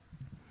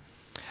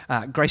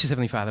Gracious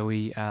Heavenly Father,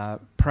 we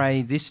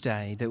pray this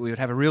day that we would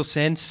have a real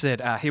sense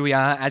that here we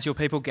are as your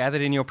people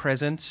gathered in your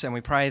presence, and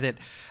we pray that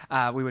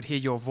we would hear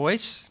your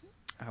voice,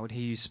 I would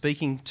hear you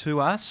speaking to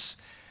us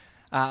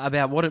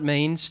about what it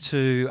means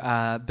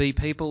to be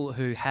people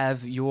who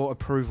have your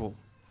approval.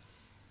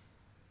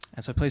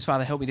 And so please,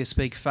 Father, help me to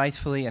speak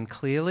faithfully and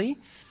clearly.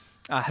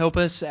 Help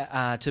us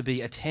to be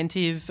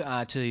attentive,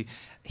 to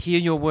hear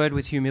your word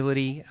with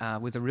humility,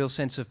 with a real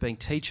sense of being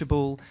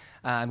teachable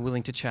and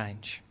willing to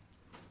change.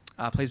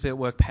 Please be at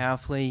work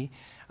powerfully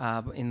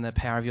in the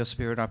power of your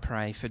Spirit, I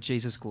pray, for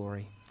Jesus'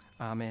 glory.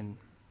 Amen.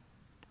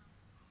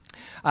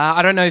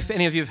 I don't know if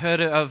any of you have heard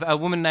of a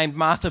woman named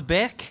Martha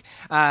Beck.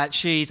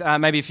 She's,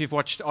 maybe if you've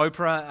watched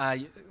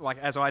Oprah, like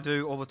as I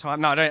do all the time.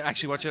 No, I don't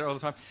actually watch it all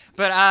the time.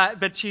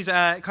 But she's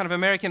a kind of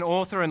American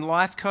author and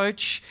life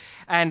coach,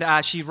 and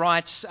she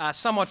writes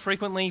somewhat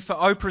frequently for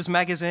Oprah's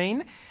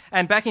magazine.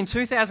 And back in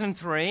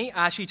 2003,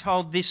 she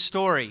told this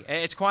story.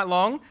 It's quite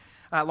long.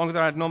 Longer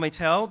than I'd normally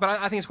tell, but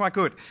I think it's quite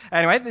good.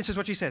 Anyway, this is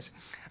what she says.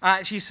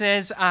 She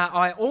says,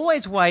 I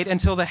always wait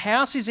until the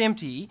house is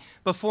empty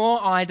before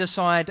I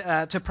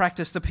decide to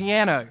practice the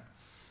piano.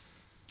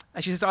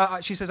 And she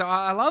says,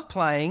 I love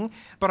playing,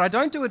 but I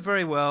don't do it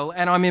very well,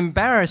 and I'm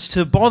embarrassed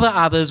to bother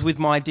others with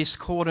my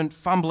discordant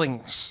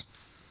fumblings.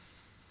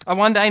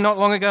 One day, not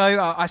long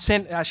ago,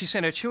 she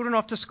sent her children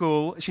off to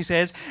school, she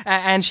says,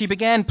 and she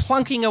began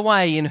plunking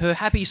away in her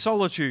happy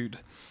solitude,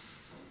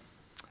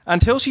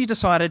 until she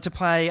decided to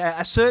play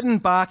a certain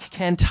Bach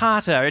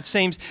cantata, it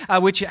seems,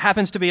 which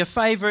happens to be a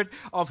favourite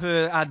of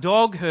her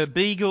dog, her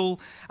beagle,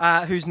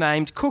 who's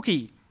named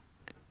Cookie.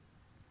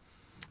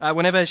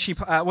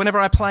 Whenever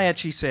I play it,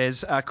 she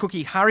says,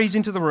 Cookie hurries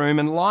into the room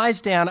and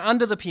lies down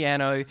under the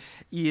piano,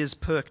 ears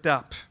perked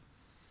up.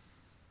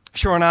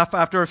 Sure enough,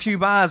 after a few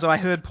bars, I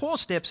heard poor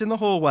steps in the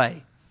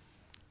hallway.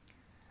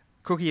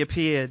 Cookie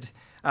appeared,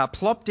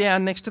 plopped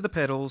down next to the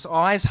pedals,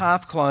 eyes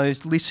half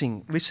closed,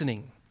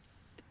 listening.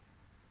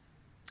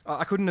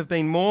 I couldn't have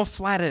been more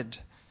flattered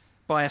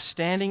by a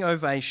standing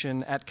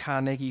ovation at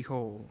Carnegie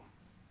Hall.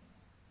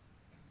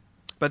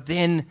 But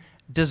then,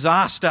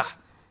 disaster.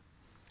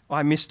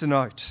 I missed a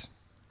note.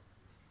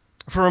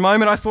 For a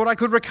moment I thought I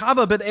could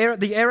recover, but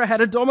the error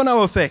had a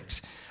domino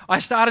effect. I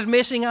started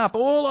messing up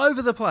all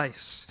over the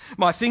place.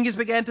 My fingers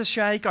began to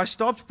shake, I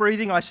stopped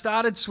breathing, I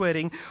started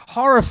sweating,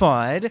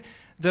 horrified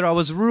that I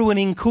was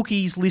ruining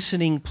Cookie's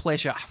listening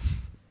pleasure.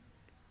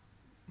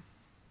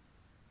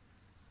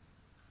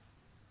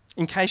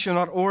 In case you're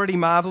not already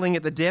marvelling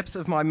at the depth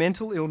of my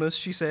mental illness,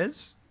 she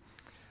says,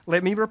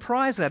 let me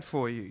reprise that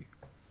for you.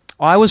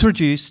 I was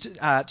reduced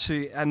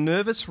to a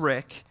nervous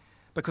wreck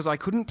because I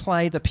couldn't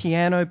play the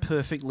piano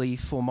perfectly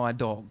for my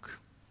dog.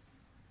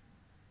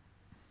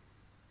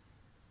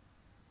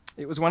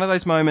 It was one of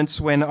those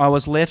moments when I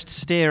was left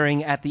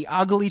staring at the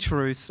ugly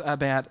truth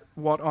about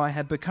what I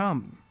had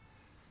become.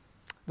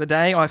 The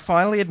day I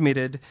finally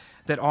admitted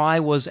that I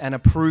was an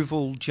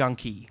approval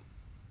junkie.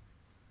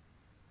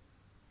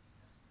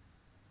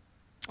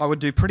 I would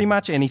do pretty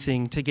much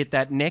anything to get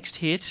that next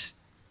hit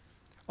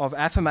of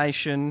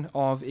affirmation,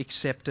 of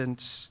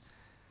acceptance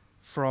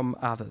from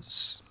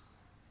others.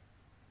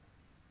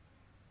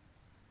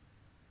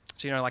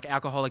 So, like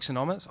Alcoholics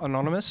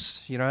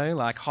Anonymous,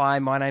 like, hi,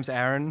 my name's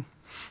Aaron,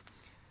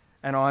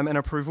 and I'm an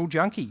approval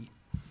junkie.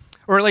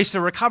 Or at least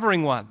a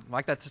recovering one.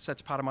 Like,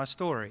 that's part of my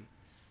story.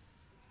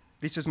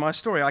 This is my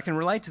story. I can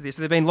relate to this.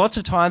 There have been lots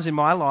of times in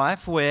my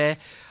life where,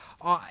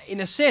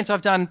 in a sense,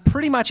 I've done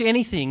pretty much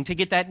anything to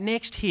get that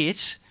next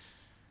hit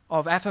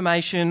of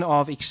affirmation,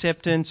 of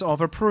acceptance, of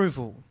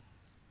approval.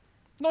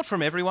 Not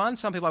from everyone.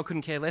 Some people I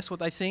couldn't care less what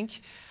they think.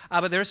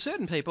 But there are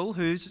certain people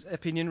whose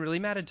opinion really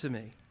mattered to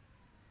me.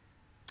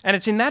 And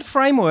it's in that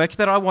framework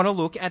that I want to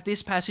look at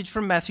this passage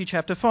from Matthew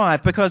chapter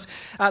 5, because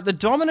the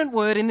dominant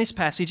word in this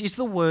passage is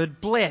the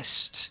word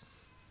blessed.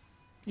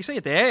 You see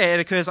it there. It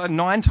occurs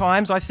 9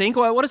 times, I think.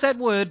 Well, what does that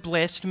word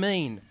blessed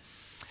mean?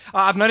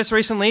 I've noticed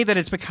recently that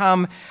it's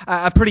become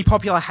a pretty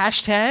popular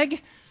hashtag.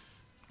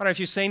 I don't know if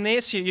you've seen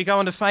this. You go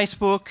onto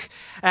Facebook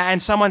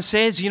and someone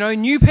says,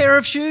 new pair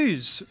of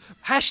shoes,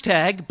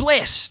 hashtag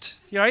blessed.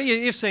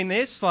 You've seen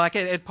this, like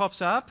it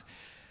pops up.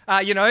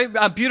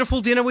 A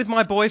beautiful dinner with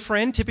my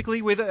boyfriend,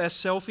 typically with a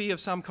selfie of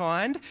some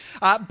kind.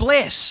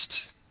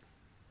 Blessed.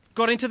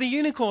 Got into the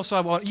uni course I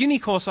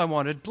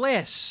wanted.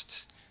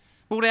 Blessed.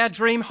 Bought our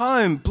dream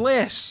home.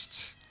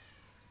 Blessed.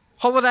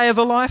 Holiday of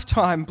a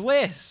lifetime.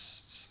 Blessed.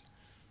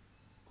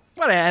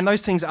 Well, and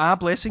those things are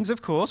blessings,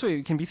 of course.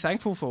 We can be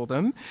thankful for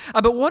them.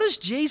 But what does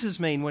Jesus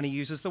mean when he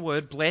uses the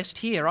word blessed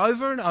here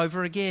over and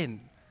over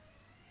again?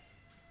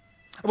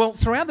 Well,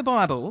 throughout the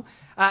Bible,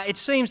 it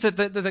seems that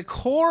the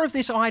core of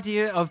this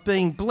idea of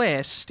being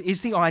blessed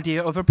is the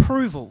idea of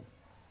approval.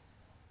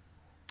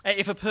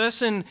 If a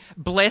person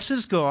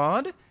blesses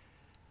God,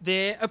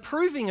 they're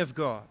approving of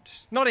God.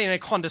 Not in a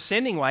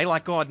condescending way,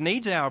 like God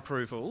needs our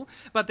approval,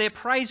 but they're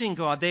praising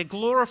God, they're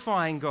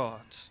glorifying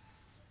God,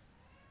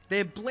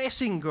 they're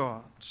blessing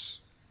God.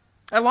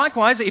 And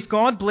likewise, if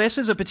God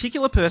blesses a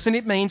particular person,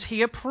 it means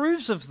he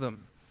approves of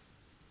them.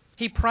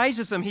 He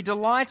praises them. He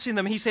delights in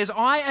them. He says,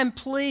 I am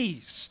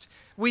pleased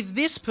with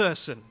this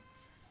person.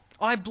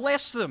 I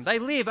bless them. They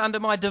live under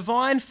my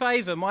divine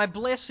favour, my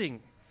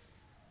blessing.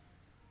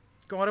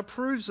 God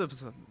approves of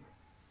them.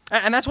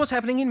 And that's what's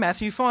happening in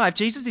Matthew 5.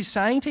 Jesus is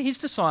saying to his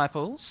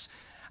disciples,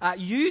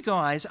 you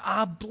guys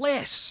are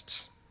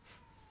blessed.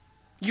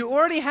 You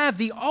already have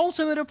the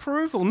ultimate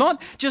approval,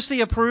 not just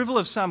the approval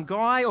of some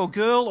guy or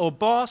girl or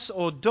boss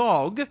or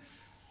dog,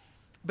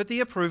 but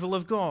the approval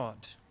of God.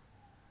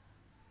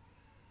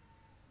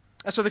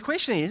 So the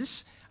question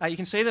is, you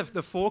can see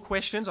the four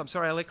questions. I'm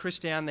sorry I let Chris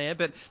down there,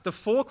 but the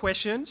four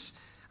questions.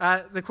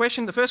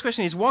 The first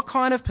question is, what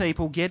kind of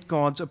people get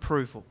God's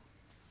approval?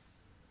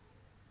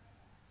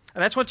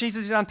 And that's what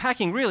Jesus is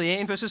unpacking really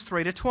in verses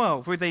 3 to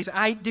 12 with these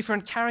 8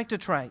 different character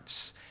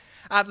traits.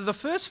 The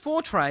first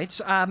 4 traits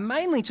are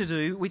mainly to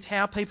do with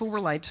how people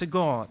relate to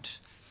God.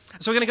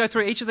 So we're going to go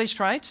through each of these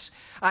traits.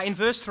 In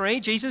verse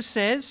 3, Jesus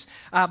says,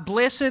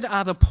 blessed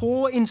are the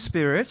poor in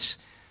spirit,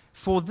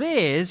 for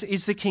theirs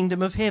is the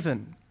kingdom of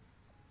heaven.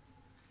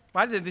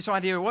 Right? This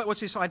idea,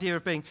 what's this idea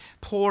of being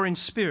poor in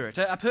spirit?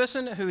 A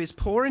person who is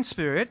poor in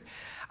spirit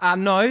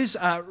knows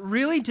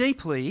really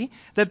deeply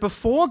that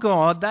before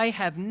God they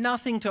have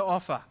nothing to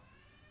offer.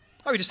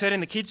 Oh, we just heard in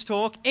the kids'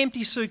 talk,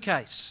 empty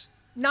suitcase,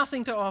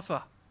 nothing to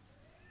offer.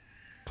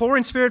 Poor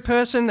in spirit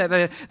person,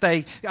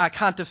 they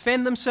can't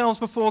defend themselves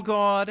before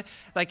God,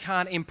 they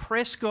can't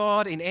impress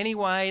God in any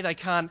way, they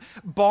can't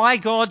buy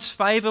God's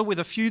favour with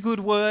a few good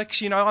works.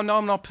 You know, I know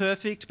I'm not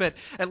perfect, but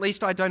at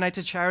least I donate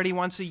to charity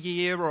once a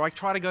year, or I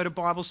try to go to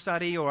Bible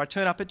study, or I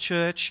turn up at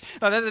church.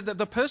 No,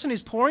 the person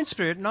who's poor in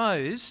spirit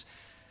knows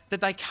that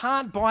they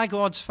can't buy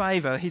God's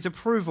favour, his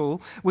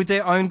approval, with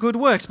their own good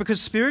works, because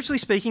spiritually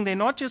speaking, they're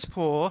not just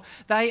poor,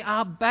 they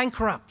are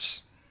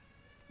bankrupt.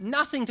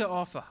 Nothing to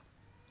offer.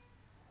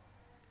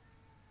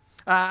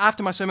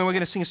 After my sermon, we're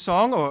going to sing a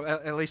song, or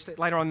at least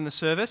later on in the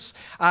service,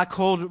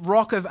 called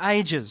Rock of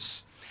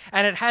Ages.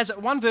 And it has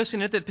one verse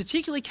in it that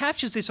particularly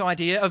captures this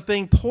idea of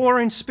being poor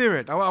in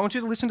spirit. I want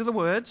you to listen to the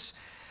words.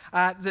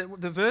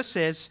 The verse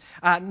says,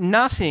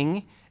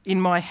 nothing in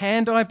my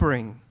hand I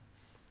bring,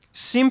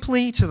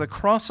 simply to the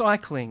cross I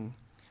cling.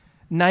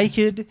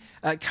 Naked,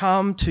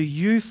 come to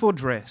you for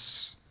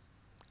dress.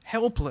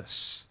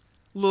 Helpless,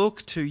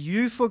 look to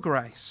you for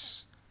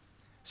grace.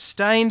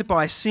 Stained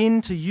by sin,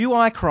 to you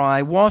I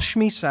cry, wash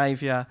me,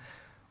 Saviour,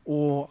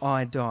 or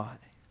I die.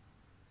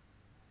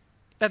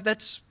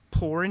 That's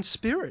poor in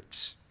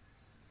spirit.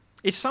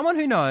 It's someone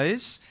who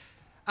knows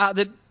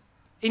that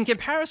in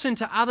comparison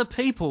to other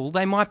people,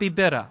 they might be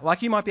better.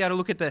 Like you might be able to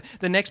look at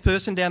the next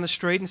person down the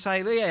street and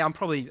say, yeah, I'm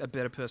probably a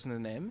better person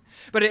than them.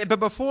 But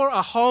before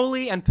a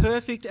holy and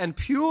perfect and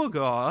pure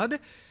God,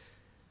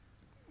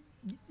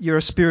 you're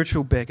a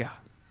spiritual beggar.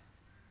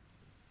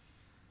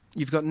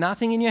 You've got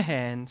nothing in your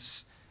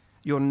hands.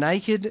 You're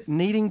naked,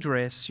 needing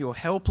dress. You're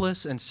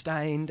helpless and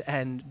stained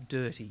and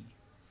dirty.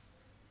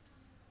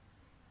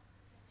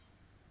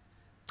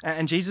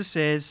 And Jesus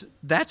says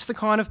that's the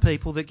kind of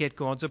people that get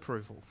God's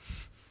approval.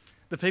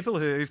 The people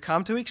who've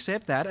come to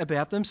accept that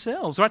about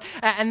themselves, right?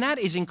 And that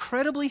is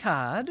incredibly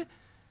hard,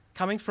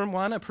 coming from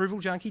one approval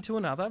junkie to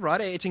another,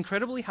 right? It's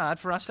incredibly hard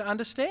for us to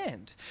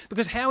understand.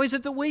 Because how is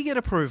it that we get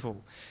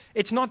approval?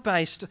 It's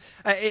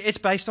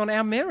based on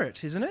our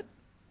merit, isn't it?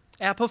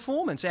 Our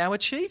performance, our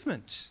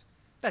achievement.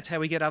 That's how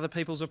we get other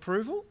people's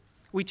approval.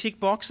 We tick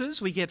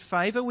boxes, we get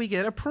favour, we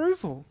get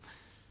approval.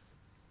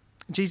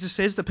 Jesus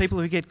says the people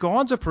who get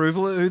God's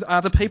approval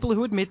are the people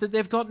who admit that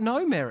they've got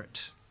no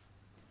merit.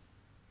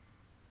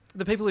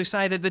 The people who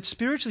say that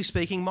spiritually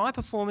speaking, my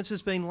performance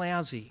has been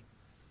lousy.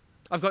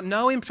 I've got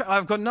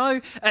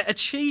no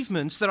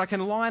achievements that I can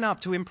line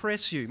up to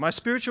impress you. My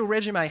spiritual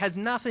resume has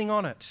nothing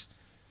on it.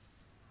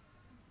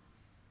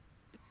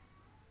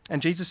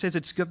 And Jesus says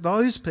it's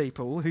those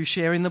people who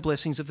share in the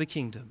blessings of the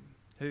kingdom,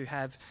 who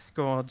have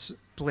God's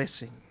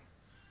blessing.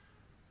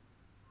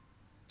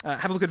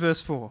 Have a look at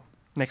verse 4,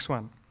 next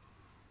one.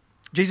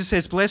 Jesus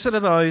says, blessed are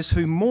those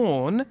who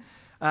mourn,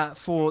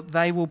 for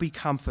they will be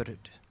comforted.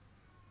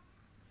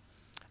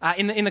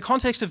 In the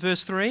context of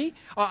verse 3,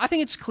 I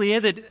think it's clear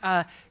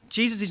that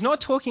Jesus is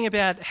not talking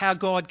about how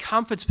God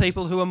comforts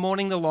people who are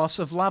mourning the loss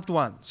of loved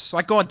ones.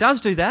 Like God does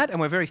do that, and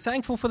we're very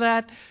thankful for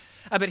that.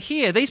 But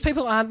here, these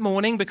people aren't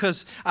mourning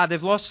because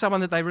they've lost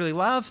someone that they really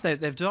love,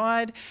 they've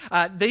died.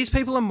 These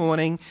people are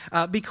mourning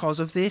because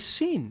of their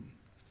sin.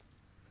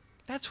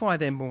 That's why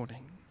they're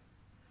mourning.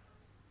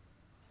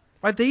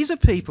 Right? These are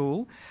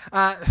people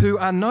who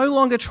are no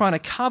longer trying to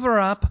cover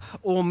up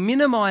or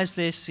minimise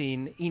their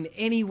sin in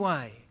any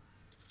way.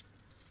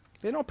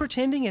 They're not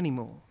pretending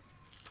anymore.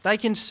 They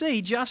can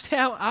see just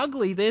how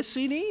ugly their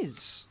sin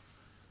is.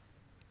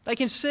 They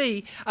can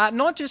see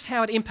not just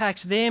how it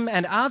impacts them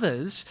and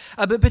others,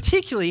 but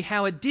particularly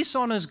how it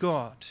dishonours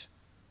God.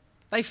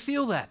 They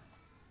feel that.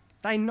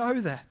 They know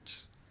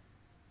that.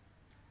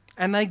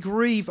 And they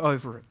grieve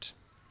over it.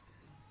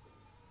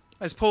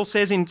 As Paul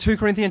says in 2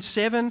 Corinthians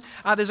 7,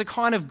 there's a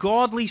kind of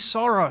godly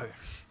sorrow,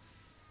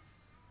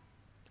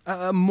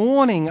 a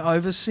mourning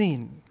over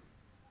sin.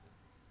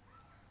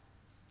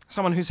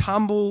 Someone who's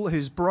humble,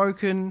 who's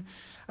broken,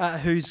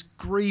 who's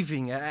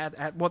grieving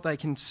at what they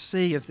can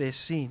see of their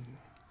sin.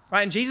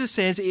 Right? And Jesus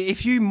says,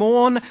 if you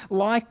mourn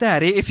like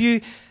that, if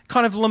you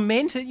kind of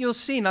lament at your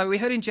sin, like we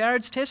heard in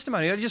Jared's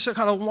testimony, you're just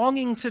kind of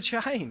longing to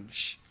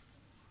change.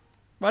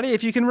 Right?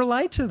 If you can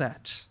relate to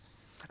that,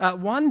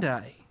 one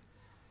day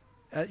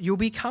you'll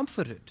be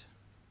comforted.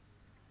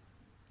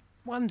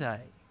 One day.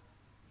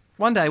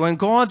 One day when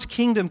God's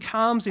kingdom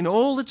comes in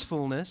all its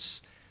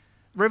fullness,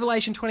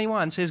 Revelation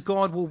 21 says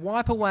God will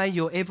wipe away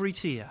your every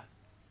tear.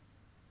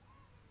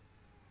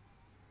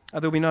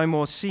 There'll be no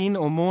more sin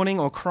or mourning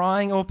or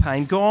crying or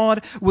pain.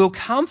 God will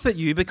comfort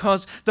you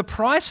because the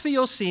price for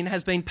your sin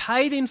has been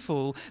paid in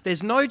full.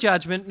 There's no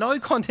judgment, no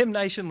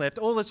condemnation left.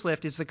 All that's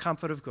left is the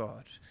comfort of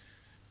God.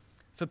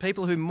 For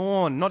people who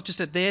mourn, not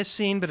just at their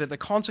sin, but at the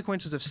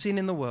consequences of sin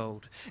in the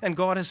world. And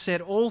God has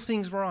set all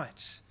things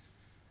right.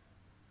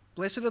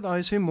 Blessed are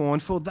those who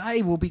mourn, for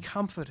they will be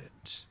comforted.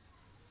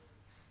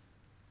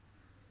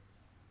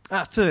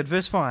 Third,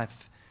 verse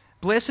 5.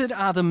 Blessed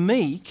are the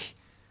meek,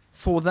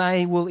 for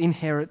they will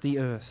inherit the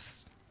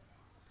earth.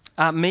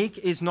 Meek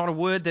is not a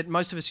word that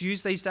most of us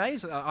use these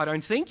days, I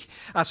don't think.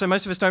 So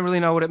most of us don't really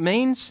know what it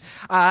means.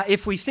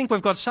 If we think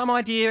we've got some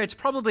idea, it's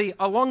probably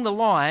along the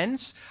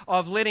lines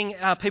of letting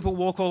people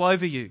walk all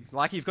over you.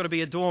 Like you've got to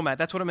be a doormat.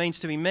 That's what it means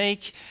to be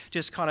meek.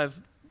 Just kind of,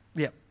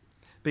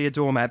 be a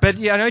doormat. But,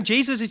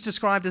 Jesus is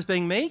described as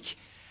being meek.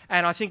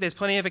 And I think there's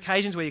plenty of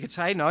occasions where you could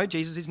say, no,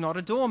 Jesus is not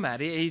a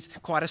doormat. He's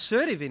quite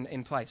assertive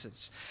in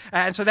places.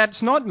 And so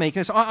that's not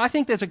meekness. I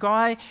think there's a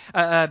guy,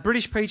 a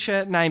British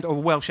preacher named,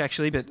 or Welsh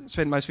actually, but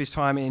spent most of his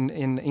time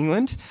in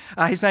England.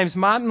 His name's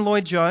Martin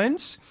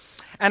Lloyd-Jones.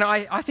 And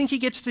I think he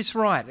gets this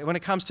right when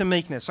it comes to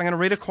meekness. I'm going to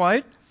read a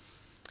quote.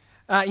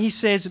 He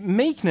says,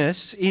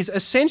 meekness is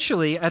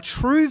essentially a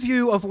true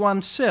view of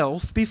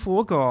oneself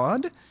before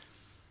God,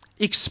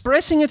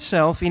 expressing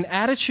itself in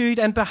attitude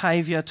and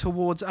behaviour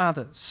towards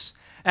others.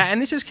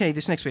 And this is key,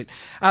 this next bit.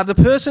 The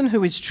person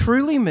who is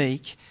truly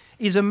meek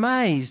is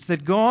amazed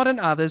that God and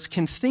others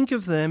can think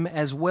of them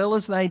as well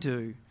as they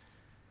do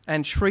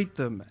and treat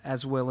them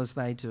as well as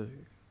they do.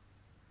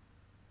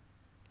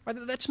 Right?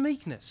 That's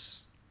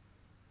meekness.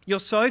 You're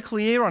so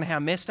clear on how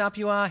messed up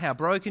you are, how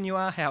broken you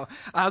are, how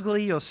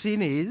ugly your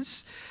sin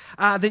is,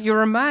 that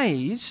you're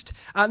amazed,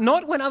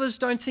 not when others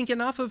don't think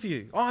enough of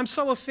you. Oh, I'm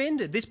so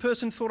offended. This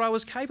person thought I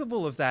was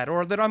capable of that,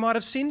 or that I might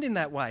have sinned in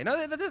that way.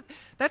 No,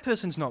 that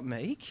person's not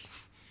meek.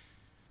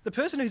 The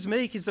person who's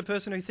meek is the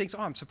person who thinks,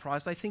 I'm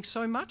surprised they think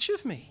so much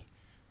of me.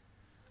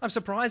 I'm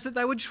surprised that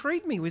they would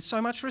treat me with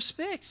so much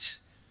respect.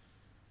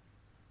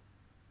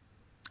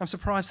 I'm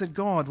surprised that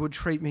God would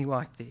treat me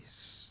like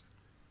this.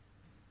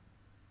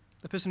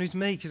 The person who's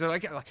meek is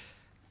like,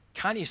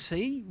 can't you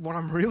see what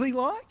I'm really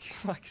like?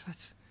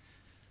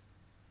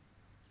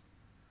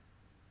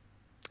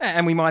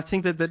 And we might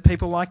think that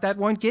people like that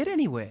won't get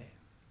anywhere.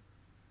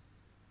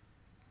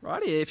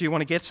 Right? If you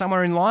want to get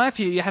somewhere in life,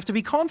 you have to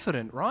be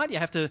confident, right? You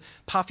have to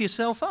puff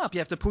yourself up. You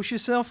have to push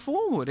yourself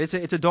forward. It's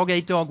a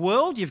dog-eat-dog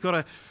world. You've got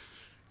to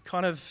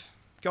kind of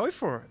go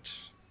for it.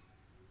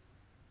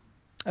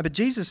 But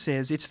Jesus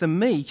says it's the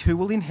meek who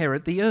will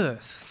inherit the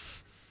earth.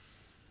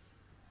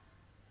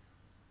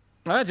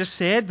 I just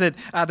said that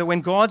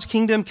when God's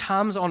kingdom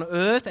comes on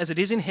earth as it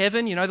is in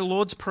heaven, the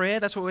Lord's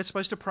Prayer, that's what we're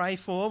supposed to pray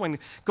for. When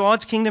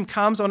God's kingdom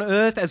comes on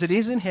earth as it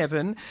is in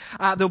heaven,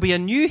 there'll be a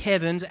new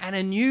heavens and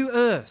a new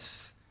earth.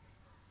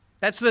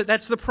 That's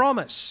the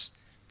promise.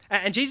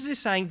 And Jesus is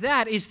saying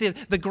that is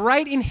the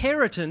great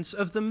inheritance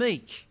of the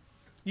meek.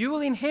 You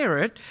will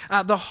inherit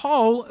the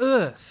whole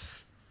earth.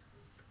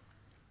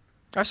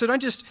 So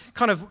don't just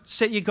kind of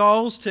set your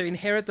goals to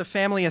inherit the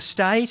family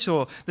estate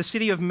or the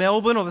city of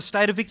Melbourne or the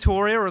state of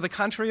Victoria or the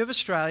country of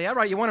Australia.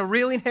 Right? You want a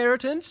real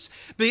inheritance?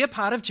 Be a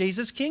part of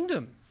Jesus'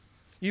 kingdom.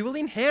 You will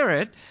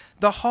inherit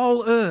the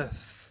whole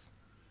earth.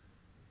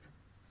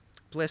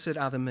 Blessed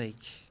are the meek.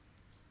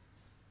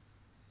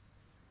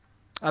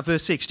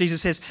 Verse 6,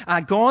 Jesus says,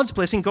 God's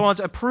blessing,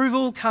 God's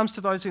approval comes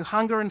to those who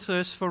hunger and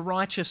thirst for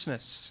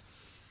righteousness.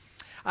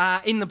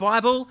 In the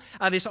Bible,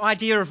 this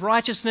idea of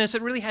righteousness,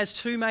 it really has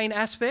two main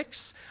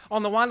aspects.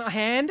 On the one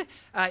hand,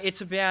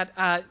 it's about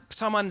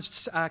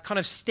someone's kind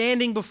of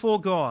standing before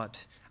God.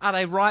 Are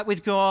they right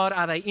with God?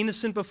 Are they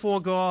innocent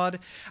before God?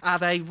 Are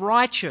they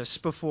righteous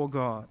before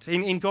God?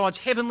 In God's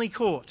heavenly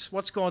court,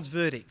 what's God's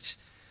verdict?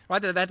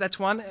 Right, that's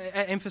one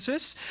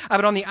emphasis.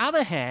 But on the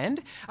other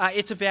hand,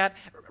 it's about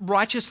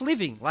righteous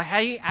living, like how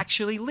you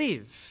actually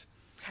live.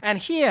 And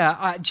here,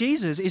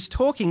 Jesus is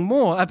talking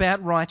more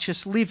about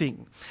righteous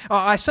living.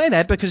 I say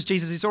that because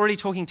Jesus is already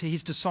talking to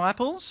his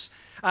disciples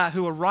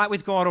who are right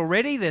with God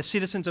already. They're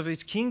citizens of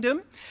his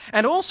kingdom.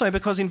 And also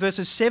because in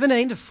verses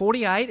 17 to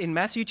 48 in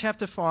Matthew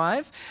chapter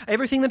 5,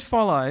 everything that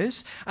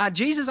follows,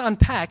 Jesus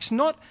unpacks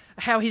not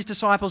how his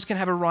disciples can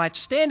have a right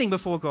standing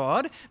before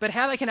God, but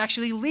how they can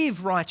actually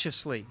live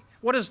righteously.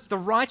 What does the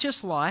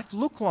righteous life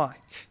look like?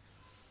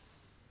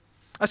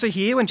 So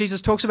here, when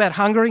Jesus talks about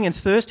hungering and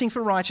thirsting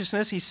for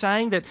righteousness, he's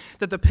saying that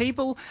the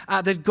people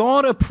that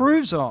God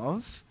approves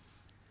of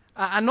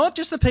are not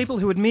just the people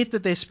who admit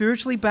that they're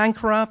spiritually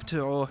bankrupt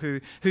or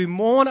who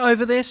mourn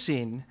over their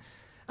sin,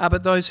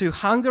 but those who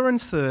hunger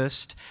and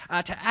thirst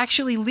to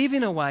actually live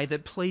in a way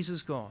that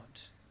pleases God.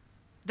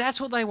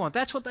 That's what they want.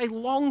 That's what they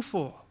long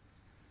for.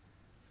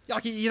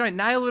 Like, you don't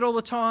nail it all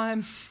the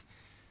time,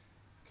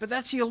 but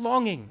that's your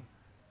longing.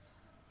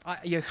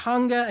 Your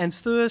hunger and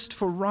thirst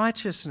for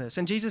righteousness.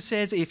 And Jesus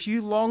says if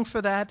you long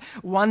for that,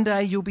 one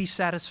day you'll be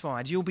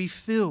satisfied. You'll be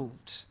filled.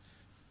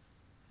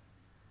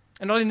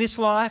 And not in this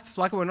life.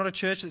 Like, we're not a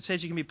church that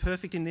says you can be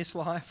perfect in this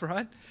life,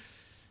 right?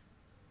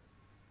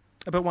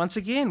 But once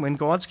again, when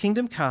God's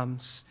kingdom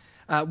comes,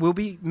 we'll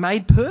be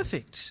made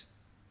perfect.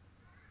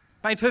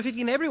 Made perfect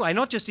in every way,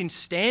 not just in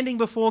standing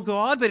before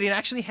God, but in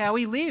actually how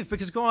we live,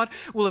 because God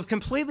will have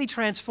completely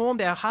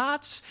transformed our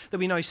hearts.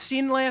 There'll be no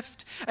sin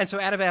left, and so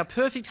out of our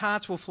perfect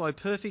hearts will flow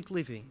perfect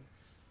living.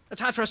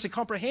 It's hard for us to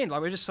comprehend, like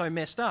we're just so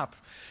messed up.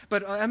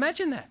 But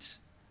imagine that.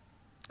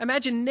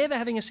 Imagine never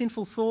having a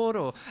sinful thought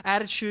or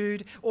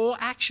attitude or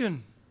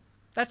action.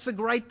 That's the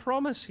great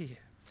promise here.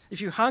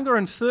 If you hunger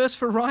and thirst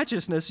for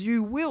righteousness,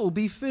 you will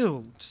be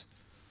filled.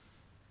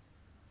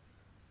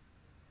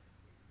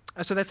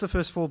 So that's the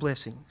first 4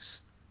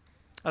 blessings.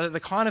 The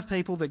kind of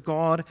people that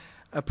God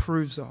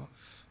approves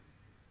of.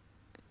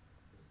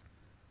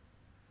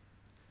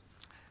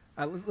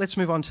 Let's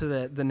move on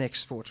to the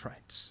next 4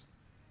 traits.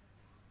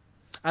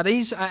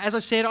 These, as I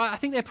said, I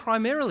think they're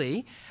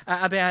primarily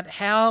about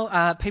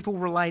how people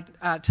relate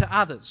to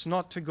others,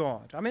 not to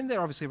God. I mean,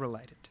 they're obviously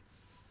related.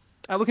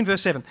 Look in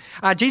verse 7.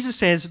 Jesus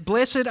says,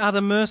 "Blessed are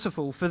the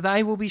merciful, for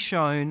they will be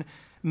shown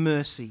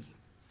mercy."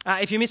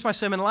 If you missed my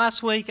sermon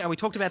last week, we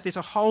talked about this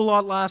a whole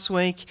lot last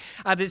week,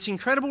 this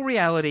incredible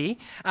reality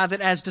that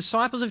as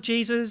disciples of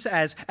Jesus,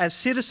 as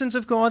citizens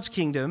of God's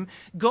kingdom,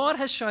 God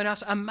has shown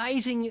us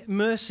amazing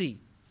mercy.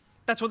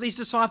 That's what these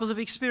disciples have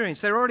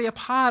experienced. They're already a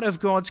part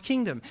of God's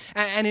kingdom.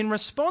 And in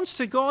response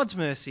to God's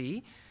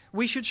mercy,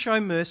 we should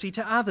show mercy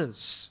to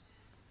others.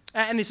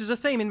 And this is a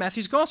theme in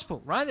Matthew's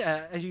Gospel, right?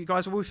 As you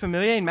guys will be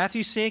familiar, in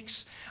Matthew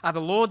 6, the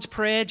Lord's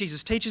Prayer,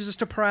 Jesus teaches us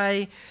to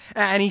pray.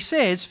 And he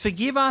says,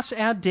 "Forgive us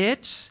our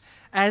debts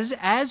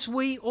as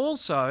we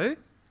also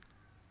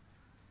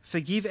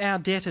forgive our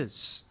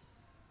debtors."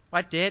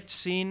 Right? Debt,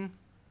 sin,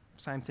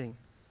 same thing.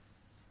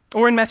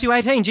 Or in Matthew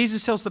 18,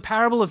 Jesus tells the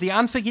parable of the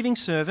unforgiving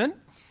servant.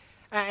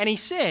 And he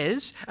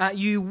says,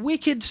 "You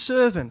wicked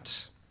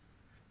servant,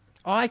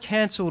 I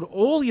cancelled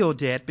all your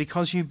debt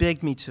because you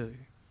begged me to.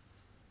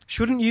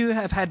 Shouldn't you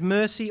have had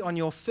mercy on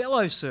your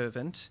fellow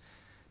servant,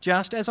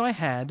 just as I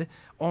had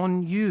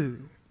on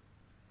you?"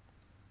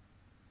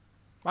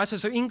 Right,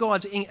 so in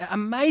God's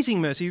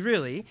amazing mercy,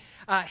 really,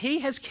 he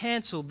has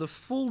cancelled the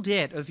full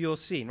debt of your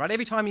sin. Right,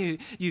 every time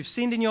you've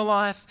sinned in your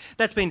life,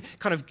 that's been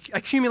kind of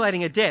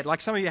accumulating a debt.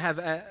 Like some of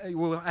you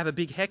will have a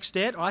big HECS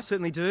debt. I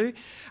certainly do.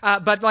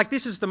 But like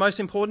this is the most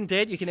important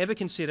debt you can ever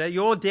consider.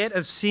 Your debt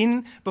of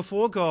sin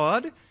before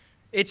God.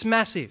 It's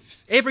massive.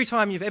 Every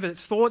time you've ever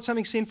thought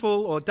something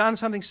sinful or done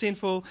something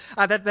sinful,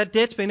 that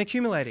debt's been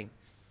accumulating.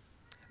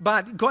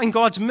 But in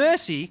God's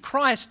mercy,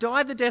 Christ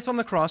died the death on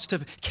the cross to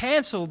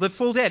cancel the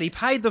full debt. He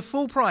paid the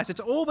full price. It's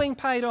all being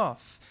paid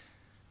off.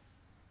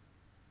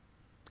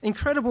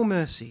 Incredible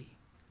mercy.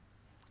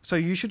 So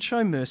you should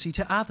show mercy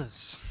to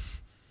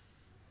others.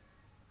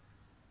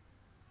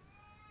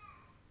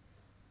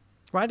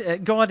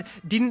 Right? God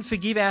didn't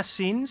forgive our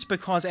sins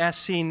because our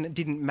sin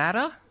didn't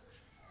matter,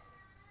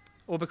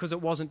 or because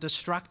it wasn't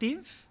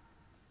destructive.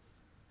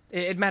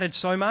 It mattered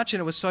so much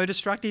and it was so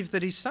destructive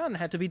that his son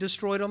had to be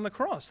destroyed on the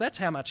cross. That's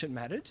how much it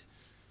mattered.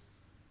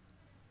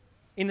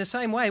 In the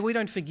same way, we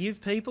don't forgive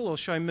people or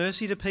show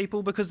mercy to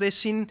people because their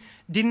sin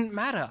didn't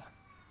matter,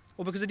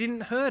 or because it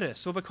didn't hurt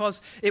us, or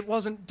because it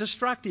wasn't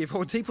destructive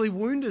or deeply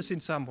wound us in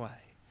some way.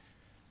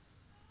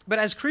 But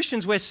as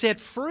Christians, we're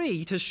set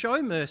free to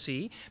show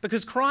mercy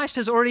because Christ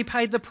has already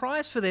paid the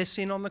price for their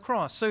sin on the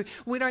cross. So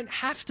we don't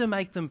have to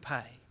make them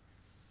pay.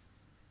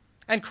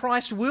 And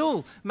Christ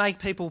will make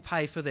people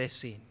pay for their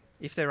sin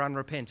if they're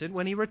unrepentant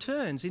when he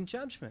returns in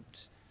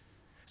judgment.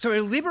 So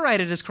we're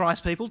liberated as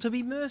Christ's people to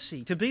be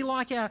mercy, to be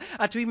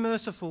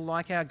merciful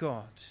like our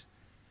God,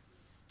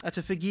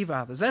 to forgive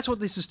others. That's what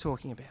this is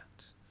talking about.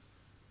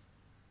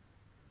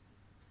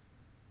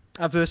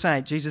 Verse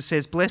 8, Jesus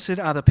says, "Blessed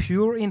are the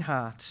pure in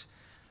heart,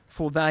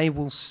 for they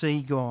will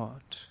see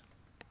God."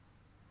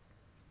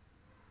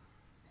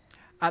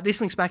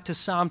 This links back to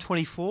Psalm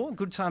 24, a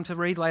good psalm to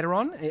read later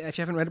on if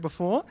you haven't read it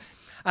before.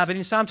 But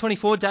in Psalm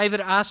 24, David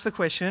asked the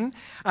question,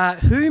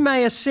 who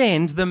may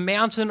ascend the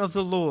mountain of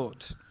the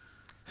Lord?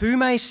 Who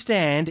may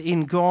stand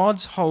in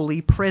God's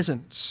holy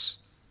presence?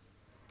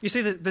 You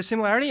see the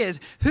similarity is,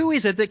 who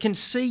is it that can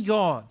see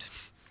God?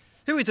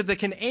 Who is it that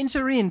can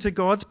enter into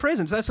God's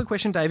presence? That's the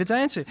question David's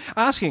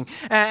asking.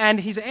 And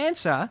his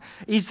answer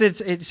is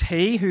that it's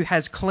he who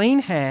has clean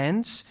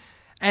hands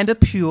and a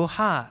pure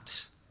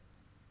heart.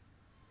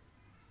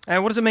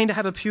 And what does it mean to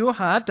have a pure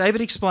heart? David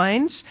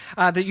explains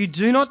that you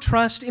do not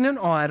trust in an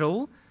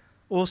idol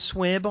or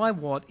swear by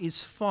what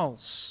is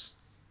false.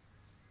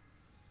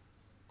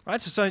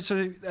 Right? So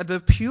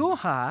the pure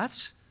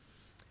heart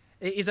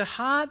is a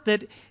heart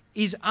that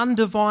is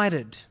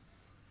undivided.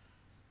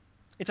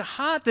 It's a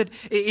heart that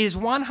is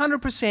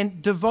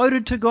 100%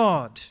 devoted to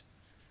God.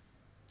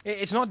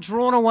 It's not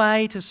drawn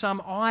away to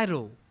some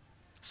idol,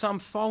 some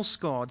false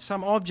god,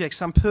 some object,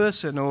 some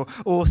person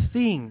or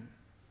thing.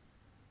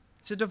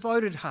 It's a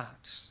devoted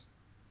heart.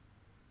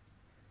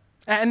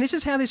 And this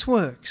is how this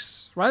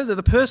works, right?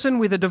 The person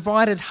with a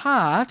divided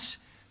heart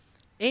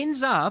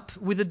ends up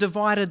with a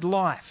divided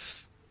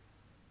life.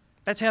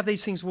 That's how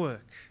these things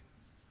work.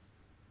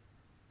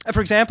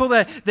 For example,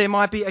 there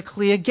might be a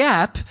clear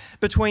gap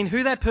between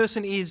who that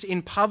person is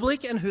in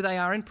public and who they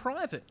are in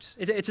private.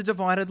 It's a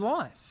divided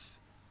life.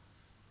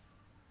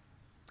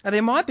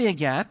 There might be a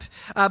gap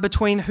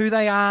between who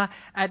they are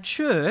at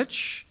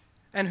church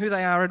and who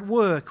they are at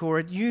work or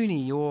at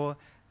uni or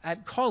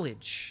at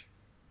college.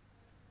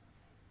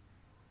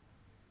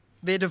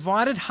 Their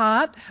divided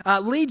heart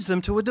leads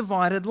them to a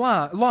divided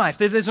life.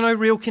 There's no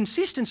real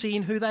consistency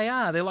in who they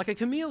are. They're like a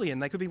chameleon.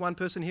 They could be one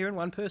person here and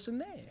one person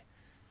there.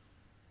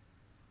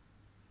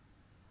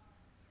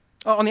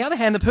 On the other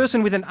hand, the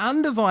person with an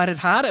undivided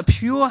heart, a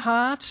pure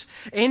heart,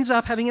 ends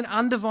up having an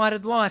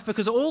undivided life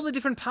because all the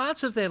different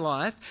parts of their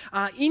life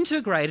are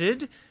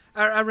integrated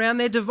around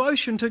their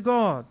devotion to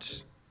God.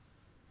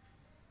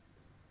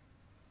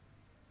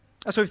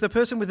 So if the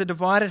person with a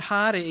divided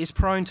heart is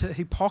prone to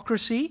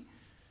hypocrisy,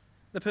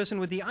 the person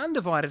with the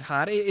undivided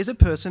heart is a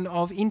person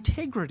of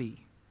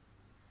integrity.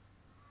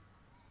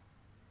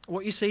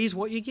 What you see is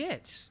what you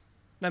get,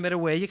 no matter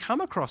where you come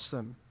across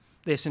them.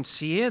 They're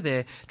sincere,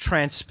 they're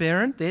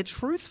transparent, they're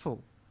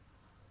truthful.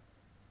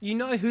 You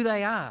know who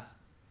they are.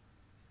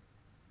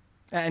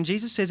 And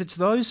Jesus says it's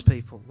those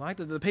people, like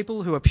the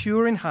people who are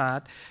pure in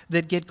heart,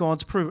 that get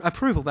God's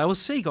approval. They will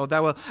see God. They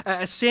will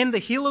ascend the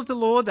hill of the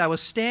Lord. They will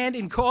stand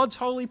in God's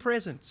holy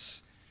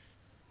presence.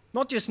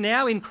 Not just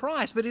now in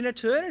Christ, but in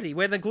eternity,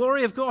 where the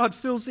glory of God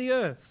fills the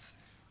earth.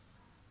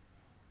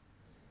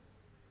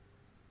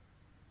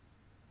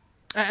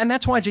 And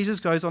that's why Jesus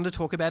goes on to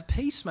talk about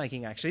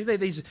peacemaking, actually.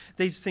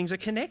 These things are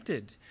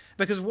connected.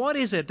 Because what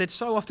is it that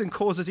so often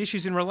causes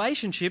issues in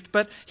relationship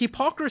but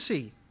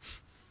hypocrisy,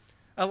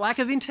 a lack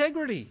of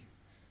integrity,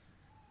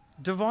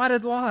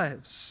 divided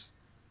lives?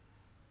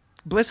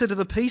 Blessed are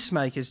the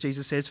peacemakers,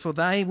 Jesus says, for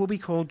they will be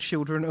called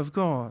children of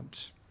God.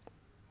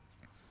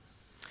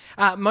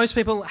 Most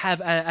people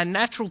have a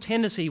natural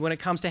tendency when it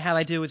comes to how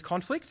they deal with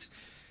conflict.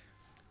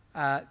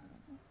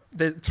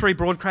 The three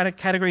broad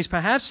categories,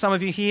 perhaps. Some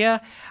of you here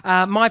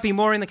might be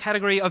more in the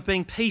category of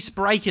being peace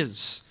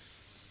breakers.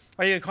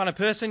 Are you a kind of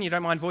person, you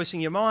don't mind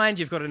voicing your mind,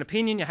 you've got an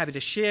opinion, you're happy to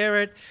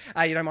share it,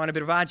 you don't mind a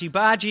bit of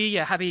argy-bargy,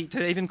 you're happy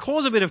to even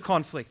cause a bit of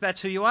conflict. That's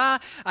who you are.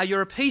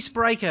 You're a peace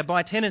breaker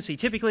by tendency.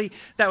 Typically,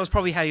 that was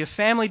probably how your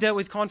family dealt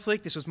with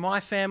conflict. This was my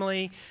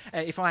family.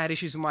 If I had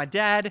issues with my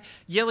dad,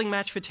 yelling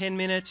match for 10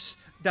 minutes,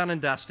 done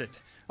and dusted.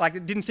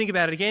 Like, didn't think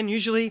about it again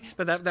usually,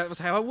 but that was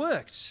how it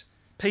worked.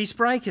 Peace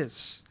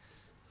breakers.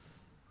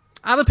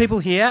 Other people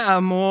here are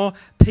more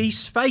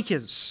peace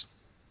fakers.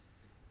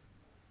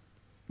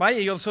 Right?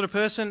 You're the sort of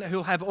person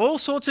who'll have all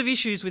sorts of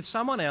issues with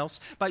someone else,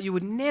 but you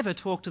would never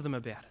talk to them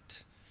about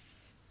it.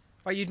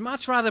 Right? You'd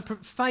much rather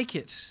fake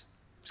it.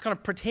 Just kind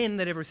of pretend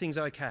that everything's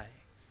okay.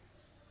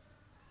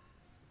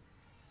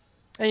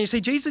 And you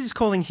see, Jesus is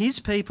calling his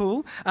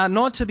people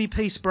not to be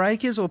peace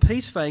breakers or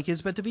peace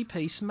fakers, but to be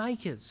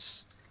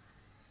peacemakers.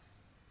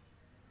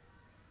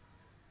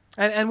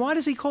 And why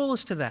does he call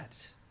us to that?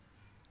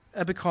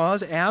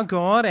 Because our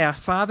God, our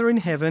Father in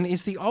heaven,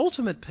 is the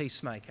ultimate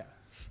peacemaker.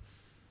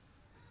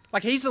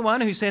 Like, he's the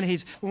one who sent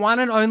his one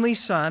and only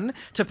Son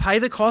to pay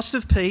the cost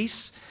of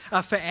peace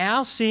for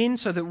our sin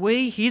so that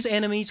we, his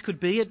enemies, could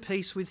be at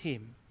peace with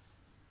him.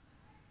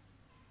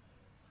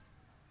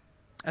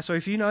 And so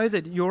if you know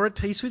that you're at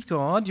peace with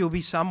God, you'll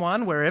be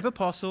someone, wherever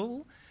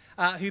possible,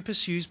 who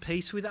pursues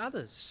peace with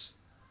others.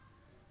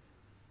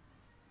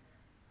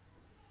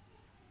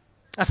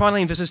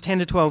 Finally, in verses 10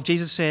 to 12,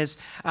 Jesus says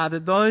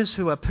that those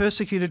who are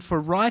persecuted for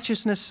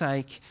righteousness'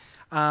 sake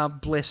are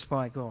blessed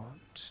by God.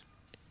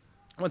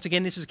 Once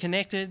again, this is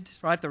connected,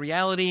 right? The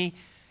reality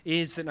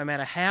is that no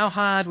matter how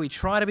hard we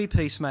try to be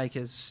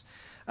peacemakers,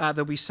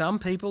 there'll be some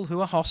people who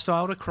are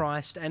hostile to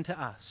Christ and to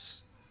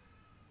us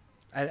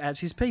as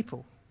his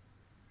people.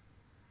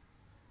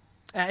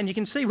 And you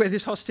can see where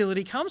this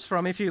hostility comes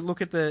from if you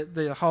look at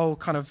the whole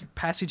kind of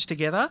passage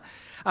together.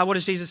 What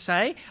does Jesus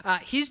say?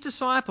 His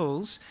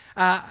disciples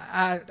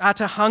are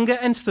to hunger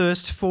and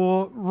thirst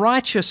for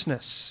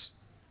righteousness.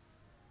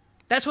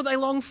 That's what they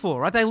long for,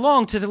 right? They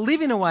long to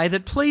live in a way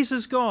that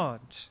pleases God.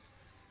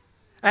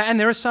 And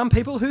there are some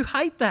people who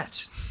hate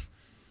that.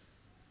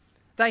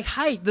 They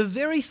hate the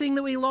very thing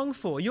that we long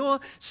for. You're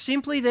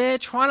simply there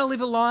trying to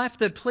live a life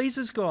that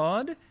pleases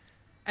God,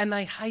 and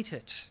they hate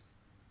it.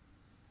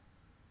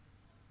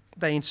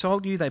 They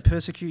insult you, they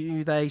persecute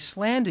you, they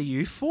slander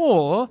you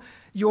for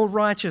your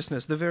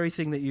righteousness, the very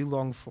thing that you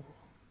long for.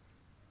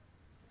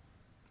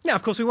 Now,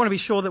 of course, we want to be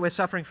sure that we're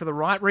suffering for the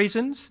right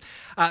reasons.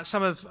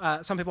 Some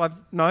people I've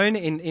known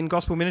in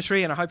gospel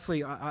ministry, and I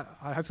hopefully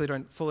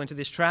don't fall into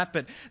this trap,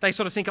 but they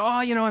sort of think,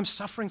 I'm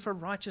suffering for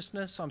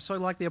righteousness. I'm so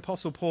like the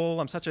Apostle Paul.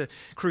 I'm such a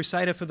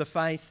crusader for the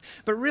faith.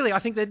 But really, I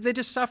think that they're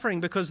just suffering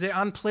because they're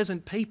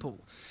unpleasant people.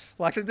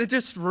 Like, they're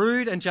just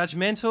rude and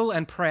judgmental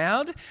and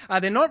proud.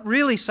 They're not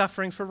really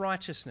suffering for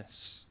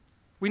righteousness.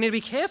 We need to be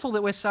careful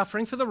that we're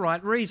suffering for the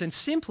right reason,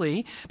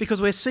 simply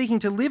because we're seeking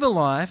to live a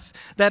life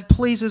that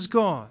pleases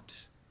God.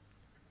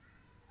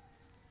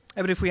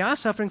 But if we are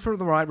suffering for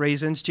the right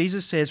reasons,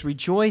 Jesus says,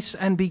 rejoice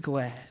and be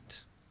glad.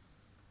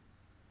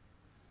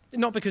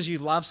 Not because you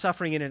love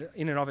suffering in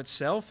and of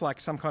itself, like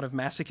some kind of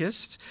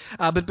masochist,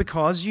 but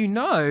because you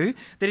know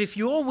that if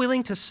you're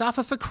willing to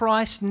suffer for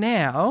Christ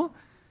now,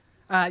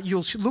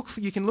 you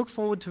can look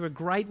forward to a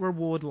great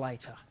reward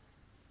later.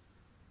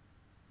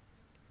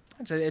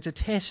 It's a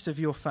test of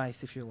your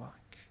faith, if you like.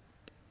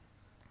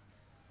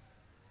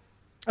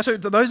 So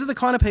those are the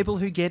kind of people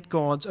who get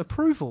God's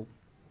approval.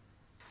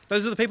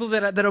 Those are the people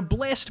that are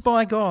blessed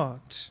by God.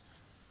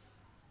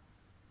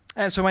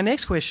 And so my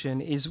next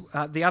question is,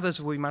 the others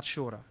will be much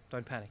shorter.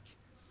 Don't panic.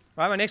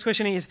 Right, my next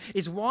question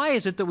is why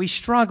is it that we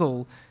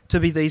struggle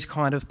to be these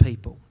kind of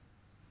people?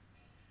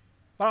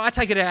 Well, I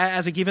take it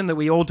as a given that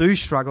we all do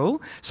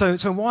struggle. So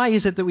why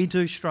is it that we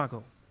do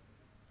struggle?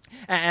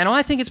 And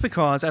I think it's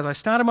because, as I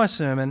started my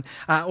sermon,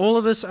 all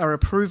of us are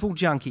approval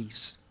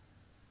junkies.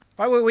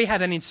 Right? We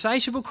have an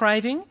insatiable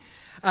craving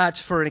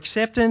for an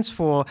acceptance,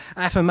 for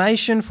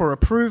affirmation, for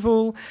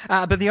approval.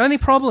 But the only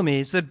problem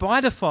is that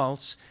by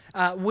default,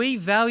 we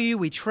value,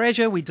 we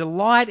treasure, we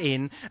delight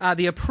in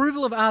the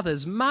approval of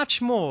others much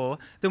more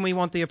than we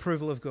want the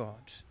approval of God.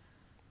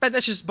 But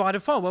that's just by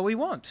default what we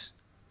want.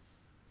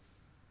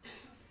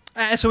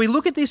 So we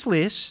look at this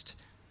list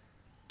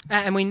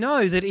and we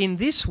know that in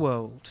this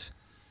world,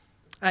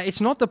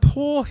 it's not the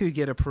poor who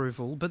get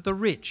approval, but the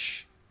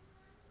rich.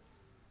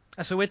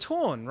 So we're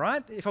torn,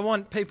 right? If I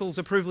want people's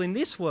approval in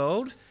this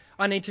world,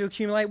 I need to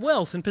accumulate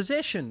wealth and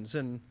possessions.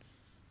 And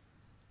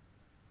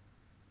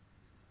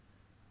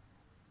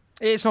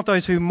it's not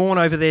those who mourn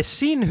over their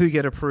sin who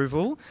get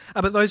approval,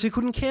 but those who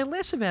couldn't care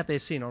less about their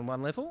sin on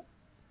one level.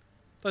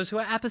 Those who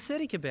are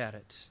apathetic about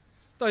it.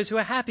 Those who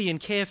are happy and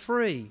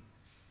carefree.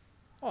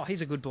 Oh,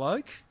 he's a good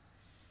bloke.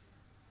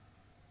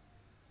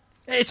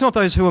 It's not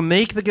those who are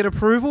meek that get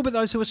approval, but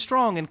those who are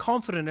strong and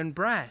confident and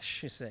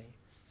brash, you see.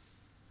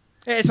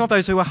 It's not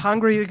those who are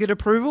hungry who get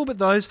approval, but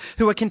those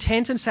who are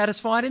content and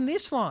satisfied in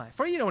this life.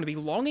 Right? You don't want to be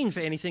longing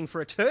for anything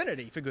for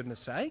eternity, for goodness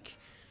sake.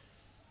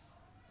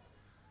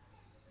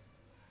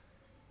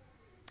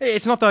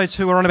 It's not those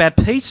who are on about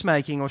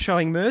peacemaking or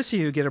showing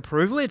mercy who get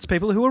approval. It's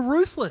people who are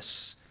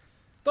ruthless.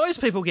 Those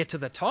people get to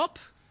the top.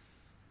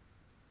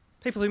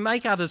 People who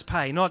make others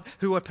pay, not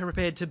who are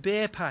prepared to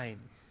bear pain.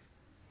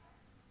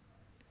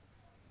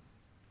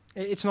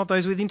 It's not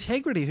those with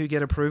integrity who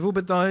get approval,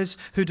 but those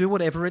who do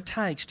whatever it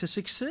takes to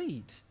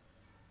succeed.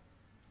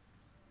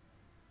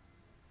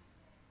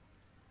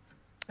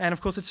 And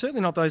of course, it's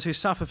certainly not those who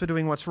suffer for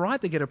doing what's right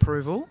that get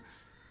approval.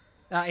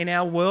 In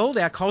our world,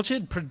 our culture,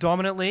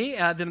 predominantly,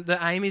 the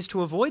aim is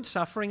to avoid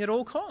suffering at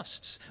all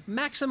costs.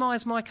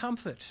 Maximise my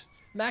comfort.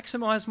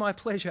 Maximise my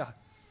pleasure.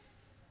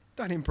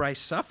 Don't embrace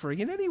suffering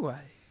in any way.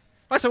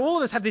 So all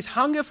of us have this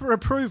hunger for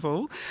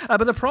approval,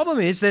 but the problem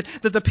is that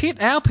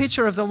our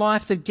picture of the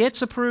life that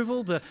gets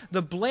approval,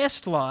 the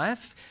blessed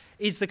life,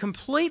 is the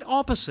complete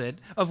opposite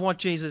of what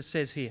Jesus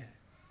says here,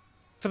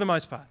 for the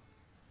most part.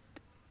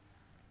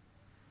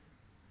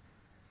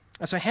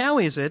 So how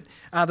is it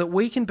that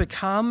we can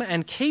become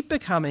and keep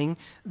becoming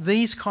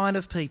these kind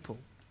of people?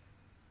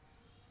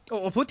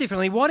 Or put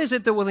differently, what is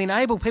it that will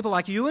enable people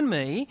like you and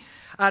me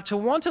to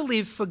want to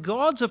live for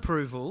God's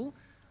approval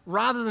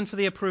rather than for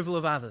the approval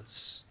of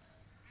others?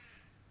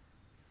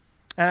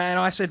 And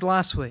I said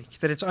last week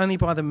that it's only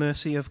by the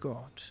mercy of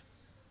God.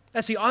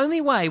 That's the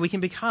only way we can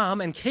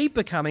become and keep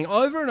becoming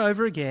over and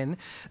over again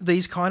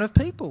these kind of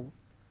people.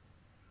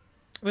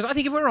 Because I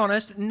think if we're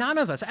honest, none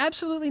of us,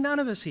 absolutely none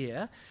of us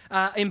here,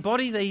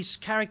 embody these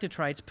character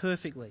traits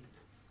perfectly.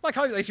 Like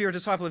hopefully if you're a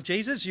disciple of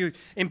Jesus, you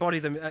embody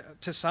them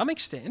to some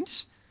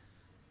extent,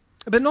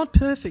 but not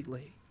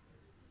perfectly.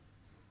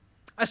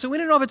 So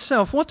in and of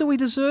itself, what do we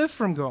deserve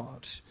from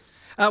God?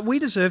 We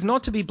deserve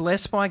not to be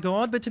blessed by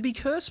God, but to be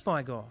cursed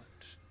by God.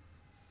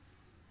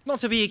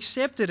 Not to be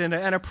accepted and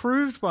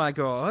approved by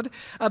God,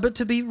 but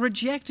to be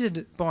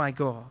rejected by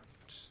God.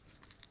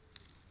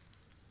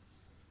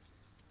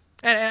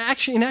 And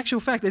actually, in actual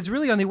fact, there's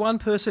really only one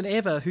person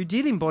ever who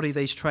did embody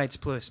these traits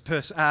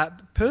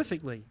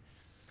perfectly.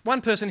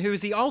 One person who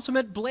is the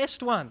ultimate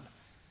blessed one.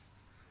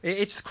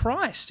 It's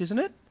Christ, isn't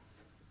it?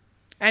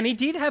 And he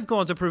did have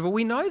God's approval.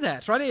 We know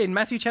that, right? In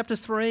Matthew chapter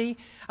 3,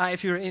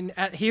 if you're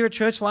here at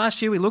church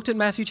last year, we looked at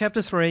Matthew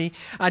chapter 3.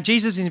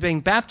 Jesus is being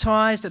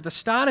baptized at the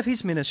start of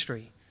his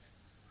ministry.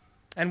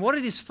 And what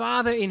did his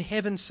Father in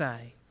heaven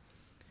say?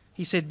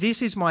 He said,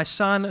 "This is my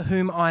Son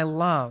whom I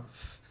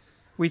love,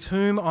 with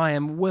whom I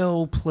am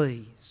well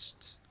pleased."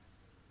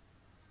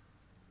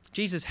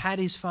 Jesus had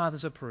his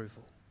Father's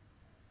approval.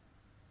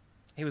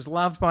 He was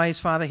loved by his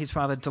Father. His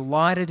Father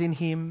delighted in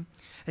him.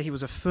 He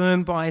was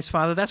affirmed by his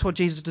Father. That's what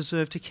Jesus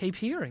deserved to keep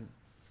hearing,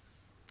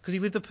 because he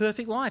lived the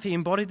perfect life. He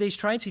embodied these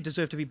traits. He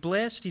deserved to be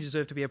blessed. He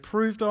deserved to be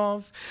approved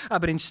of.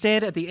 But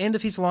instead, at the end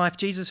of his life,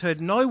 Jesus heard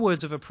no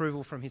words of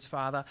approval from his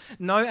Father,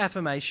 no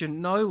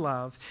affirmation, no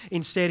love.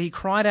 Instead, he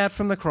cried out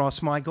from the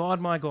cross, my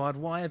God,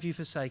 why have you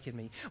forsaken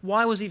me?"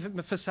 Why was he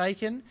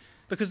forsaken?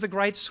 Because the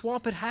great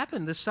swap had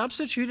happened. The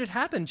substitute had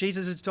happened.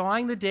 Jesus is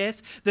dying the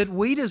death that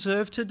we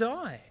deserve to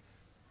die.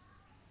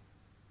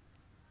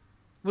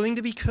 Willing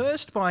to be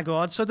cursed by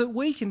God so that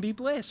we can be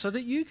blessed, so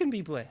that you can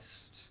be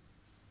blessed.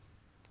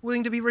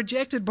 Willing to be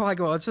rejected by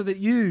God so that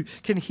you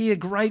can hear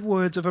great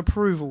words of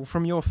approval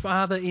from your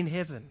Father in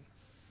heaven.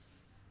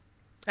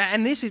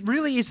 And this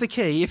really is the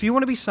key. If you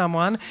want to be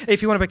someone,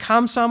 if you want to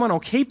become someone or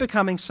keep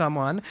becoming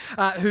someone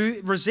who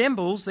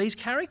resembles these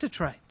character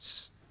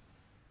traits.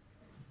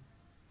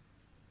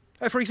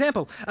 For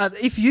example,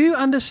 if you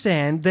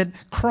understand that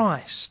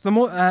Christ,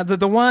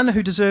 the one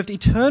who deserved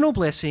eternal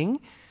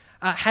blessing,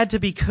 had to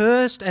be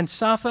cursed and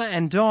suffer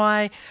and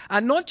die,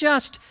 not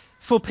just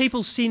for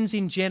people's sins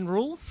in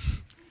general,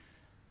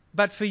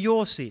 but for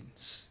your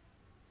sins.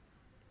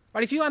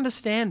 Right? If you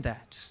understand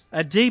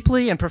that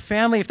deeply and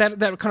profoundly, if that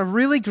kind of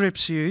really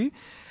grips you,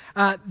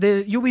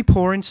 you'll be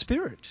poor in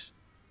spirit.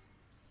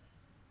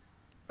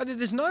 But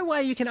there's no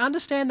way you can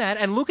understand that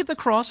and look at the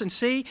cross and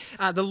see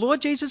the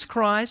Lord Jesus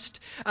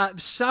Christ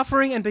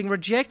suffering and being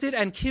rejected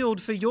and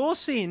killed for your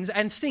sins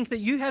and think that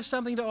you have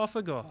something to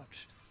offer God.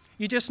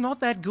 You're just not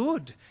that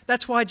good.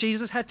 That's why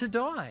Jesus had to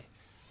die.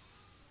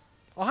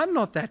 I'm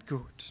not that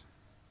good.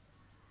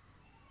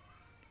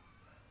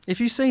 If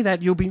you see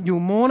that, you'll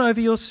mourn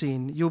over your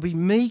sin. You'll be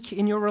meek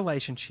in your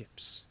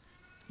relationships.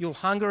 You'll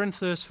hunger and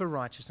thirst for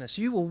righteousness.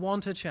 You will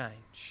want to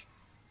change.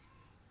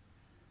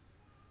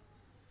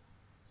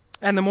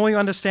 And the more you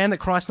understand that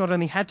Christ not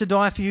only had to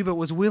die for you, but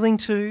was willing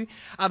to,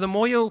 the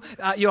more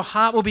your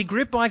heart will be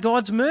gripped by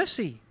God's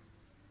mercy.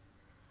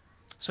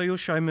 So you'll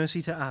show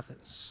mercy to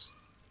others.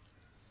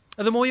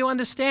 And the more you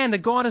understand that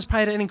God has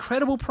paid an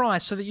incredible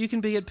price so that you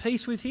can be at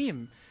peace with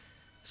him.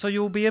 So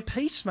you'll be a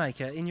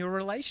peacemaker in your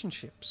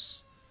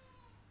relationships.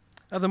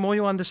 The more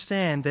you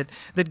understand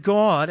that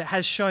God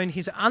has shown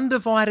his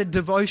undivided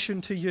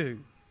devotion to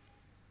you.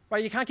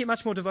 Right? You can't get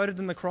much more devoted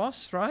than the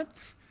cross, right?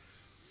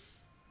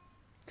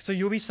 So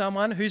you'll be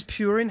someone who's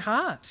pure in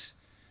heart,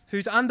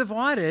 who's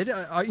undivided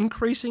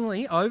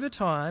increasingly over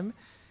time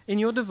in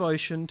your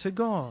devotion to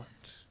God.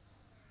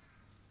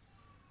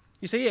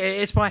 You see,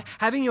 it's by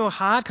having your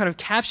heart kind of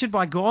captured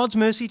by God's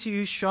mercy to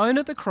you, shown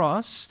at the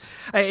cross.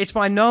 It's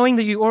by knowing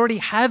that you already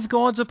have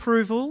God's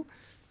approval,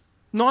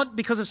 not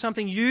because of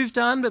something you've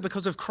done, but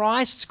because of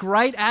Christ's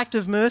great act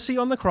of mercy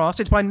on the cross.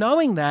 It's by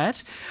knowing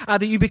that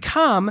you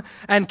become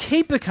and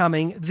keep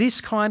becoming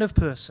this kind of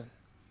person.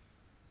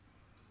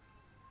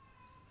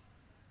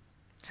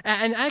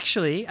 And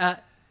actually,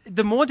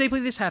 the more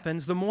deeply this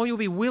happens, the more you'll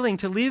be willing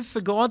to live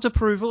for God's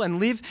approval and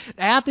live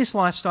out this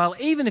lifestyle,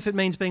 even if it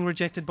means being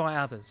rejected by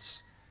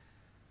others.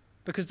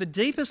 Because the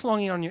deepest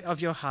longing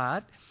of your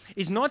heart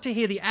is not to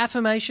hear the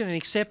affirmation and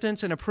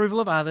acceptance and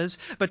approval of others,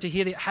 but to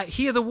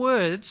hear the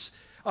words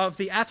of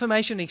the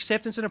affirmation and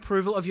acceptance and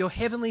approval of your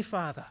Heavenly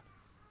Father.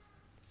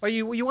 Or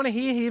you want to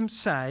hear him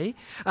say,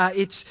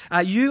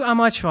 you are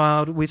my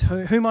child with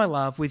whom I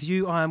love, with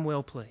you I am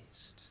well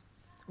pleased.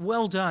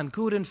 Well done,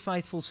 good and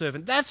faithful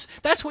servant.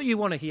 That's what you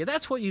want to hear.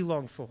 That's what you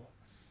long for.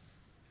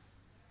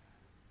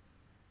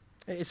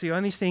 It's the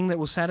only thing that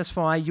will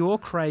satisfy your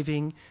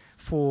craving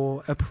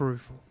for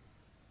approval.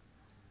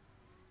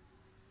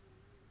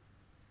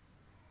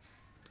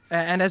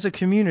 And as a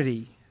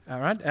community, all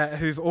right,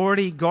 who've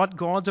already got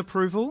God's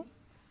approval,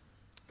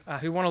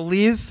 who want to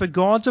live for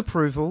God's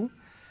approval,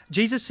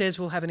 Jesus says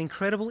we'll have an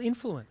incredible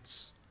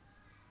influence.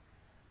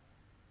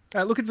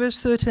 Look at verse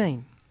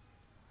 13.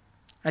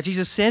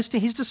 Jesus says to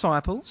his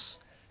disciples,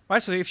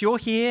 right, so if you're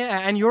here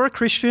and you're a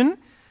Christian,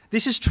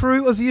 this is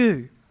true of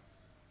you.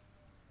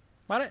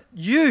 Right?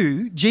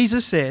 You,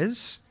 Jesus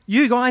says,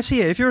 you guys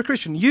here, if you're a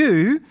Christian,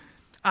 you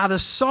are the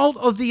salt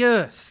of the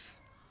earth.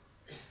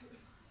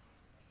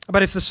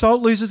 But if the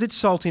salt loses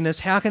its saltiness,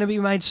 how can it be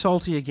made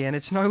salty again?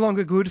 It's no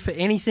longer good for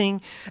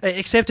anything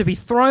except to be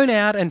thrown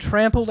out and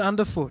trampled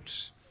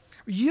underfoot.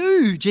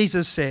 You,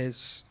 Jesus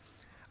says,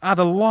 are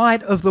the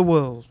light of the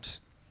world.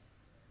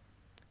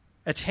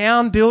 A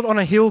town built on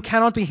a hill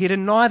cannot be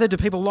hidden, neither do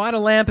people light a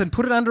lamp and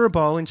put it under a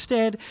bowl.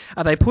 Instead,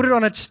 they put it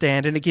on its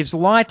stand, and it gives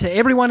light to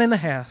everyone in the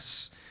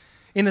house.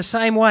 In the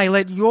same way,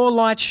 let your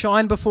light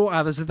shine before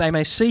others, that they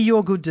may see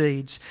your good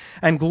deeds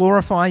and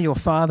glorify your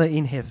Father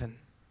in heaven.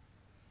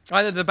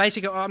 The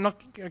basic,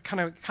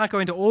 can't go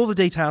into all the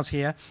details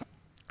here,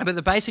 but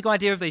the basic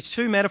idea of these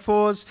two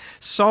metaphors,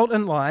 salt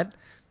and light,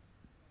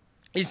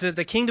 is that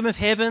the kingdom of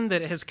heaven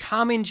that has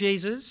come in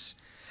Jesus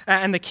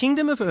and the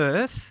kingdom of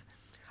earth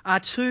are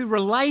two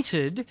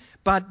related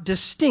but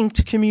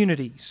distinct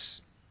communities.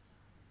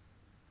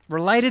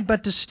 Related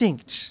but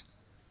distinct.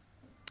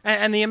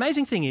 And the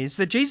amazing thing is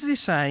that Jesus is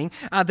saying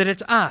that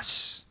it's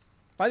us,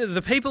 right?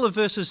 The people of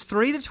verses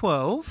 3 to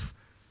 12,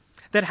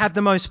 that have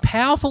the most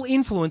powerful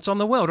influence on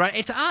the world, right?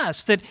 It's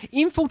us that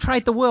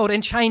infiltrate the world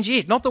and change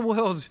it, not the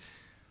world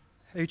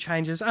who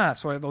changes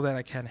us, although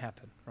that can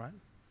happen, right?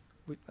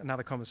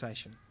 Another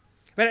conversation.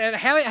 But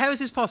how is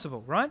this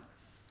possible, right?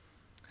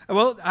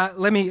 Well,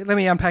 let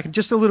me unpack it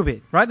just a little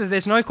bit, right?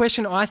 There's no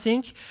question, I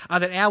think,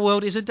 that our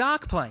world is a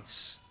dark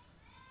place.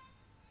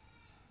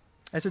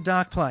 It's a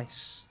dark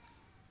place.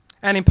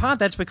 And in part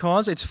that's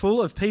because it's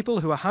full of people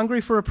who are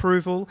hungry for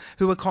approval,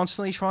 who are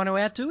constantly trying to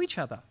outdo each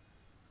other.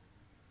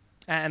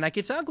 And that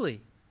gets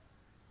ugly.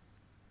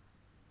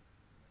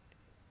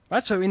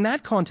 Right? So in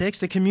that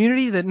context, a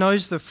community that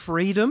knows the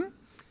freedom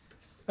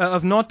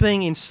of not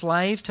being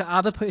enslaved to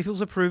other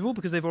people's approval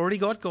because they've already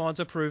got God's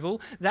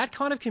approval, that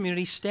kind of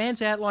community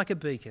stands out like a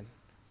beacon.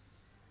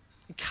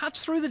 It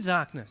cuts through the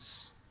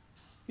darkness.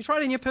 You try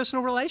it in your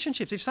personal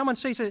relationships. If someone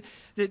sees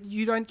that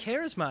you don't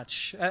care as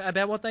much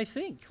about what they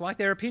think, like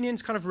their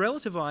opinion's kind of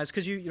relativized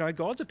because you know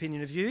God's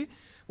opinion of you,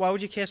 why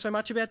would you care so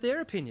much about their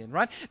opinion,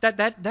 right?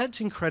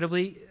 That's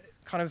incredibly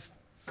kind of,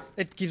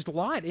 it gives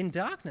light in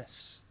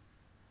darkness.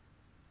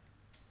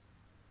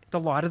 The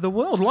light of the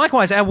world.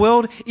 Likewise, our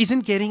world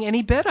isn't getting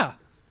any better.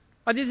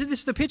 This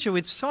is the picture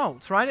with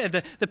salt, right?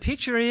 The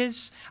picture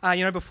is,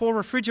 before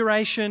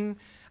refrigeration,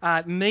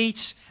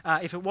 meat,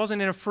 if it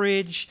wasn't in a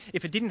fridge,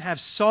 if it didn't have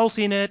salt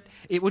in it,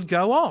 it would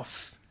go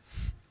off.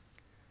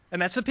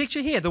 And that's the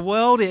picture here. The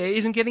world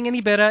isn't getting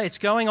any better. It's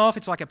going off.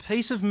 It's like a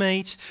piece of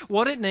meat.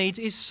 What it needs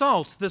is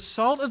salt, the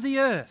salt of the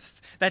earth.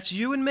 That's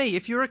you and me.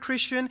 If you're a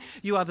Christian,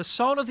 you are the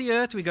salt of the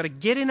earth. We've got to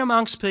get in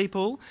amongst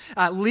people,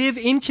 live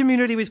in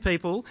community with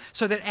people,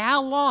 so that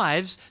our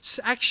lives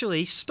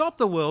actually stop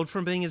the world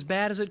from being as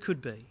bad as it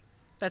could be.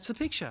 That's the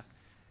picture.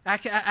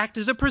 Act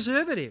as a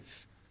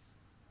preservative.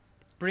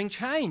 Bring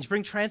change,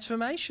 bring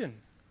transformation.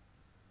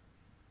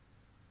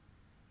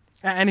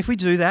 And if we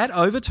do that,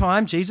 over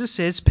time, Jesus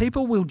says,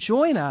 people will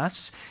join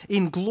us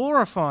in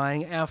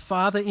glorifying our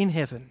Father in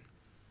heaven.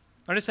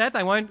 Notice that?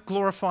 They won't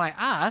glorify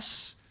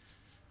us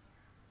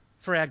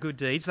for our good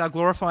deeds. They'll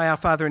glorify our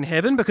Father in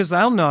heaven because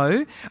they'll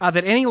know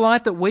that any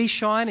light that we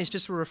shine is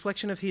just a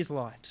reflection of His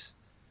light.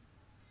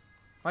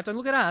 Right? Don't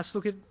look at us,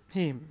 look at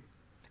Him.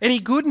 Any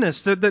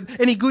goodness,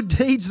 any good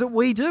deeds that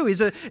we do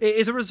is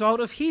a result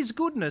of His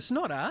goodness,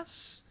 not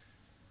us.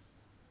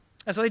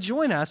 And so they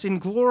join us in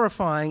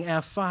glorifying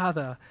our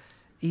Father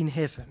in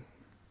heaven.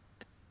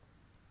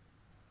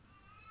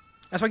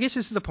 And so I guess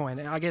this is the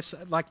point. I guess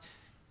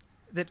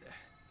that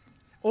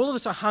all of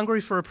us are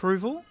hungry for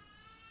approval.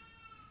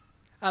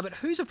 But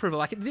whose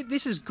approval?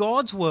 This is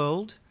God's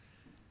world,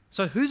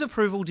 so whose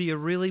approval do you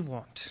really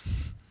want?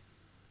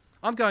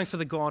 I'm going for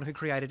the God who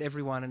created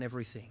everyone and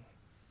everything.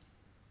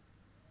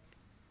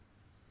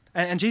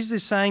 And Jesus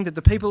is saying that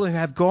the people who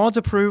have God's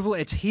approval,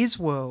 it's His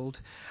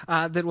world,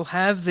 that will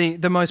have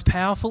the most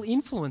powerful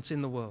influence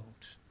in the world.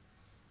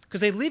 Because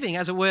they're living,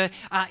 as it were,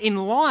 in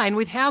line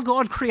with how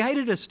God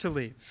created us to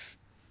live.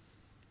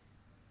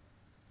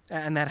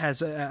 And that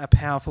has a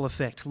powerful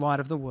effect. Light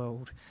of the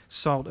world,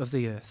 salt of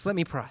the earth. Let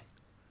me pray.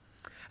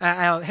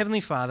 Our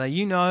Heavenly Father,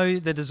 you know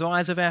the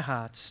desires of our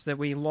hearts, that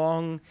we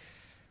long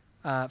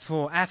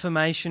for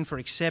affirmation, for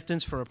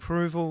acceptance, for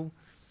approval.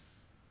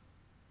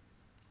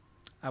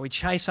 We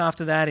chase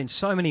after that in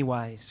so many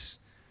ways,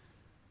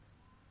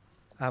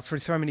 through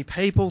so many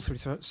people,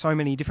 through so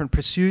many different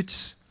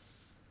pursuits.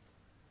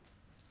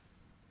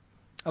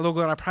 Lord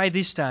God, I pray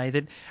this day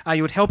that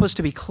you would help us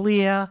to be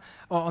clear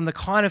on the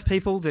kind of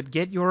people that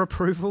get your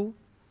approval,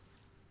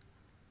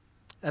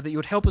 that you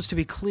would help us to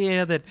be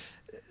clear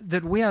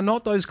that we are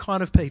not those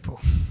kind of people,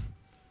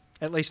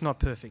 at least not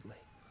perfectly.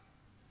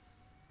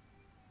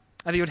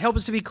 And that you would help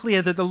us to be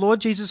clear that the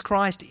Lord Jesus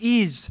Christ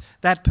is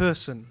that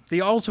person,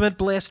 the ultimate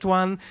blessed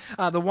one,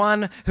 the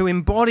one who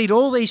embodied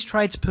all these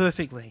traits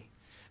perfectly,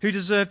 who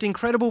deserved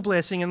incredible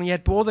blessing and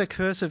yet bore the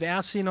curse of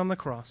our sin on the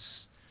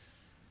cross.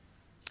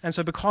 And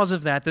so because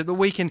of that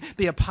we can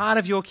be a part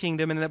of your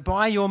kingdom, and that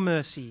by your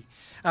mercy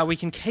we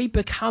can keep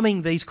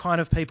becoming these kind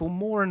of people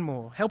more and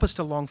more. Help us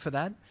to long for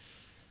that.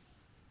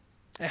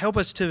 Help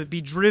us to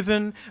be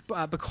driven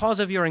because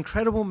of your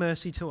incredible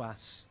mercy to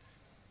us,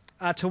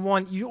 to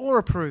want your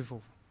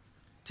approval,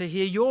 to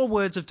hear your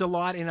words of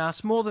delight in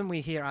us more than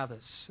we hear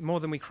others, more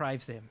than we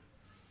crave them.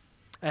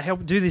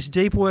 Help do this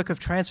deep work of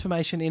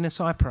transformation in us,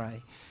 I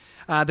pray,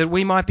 that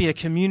we might be a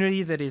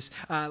community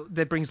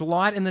that brings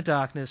light in the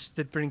darkness,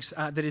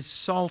 that is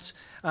salt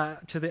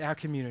to our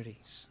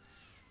communities,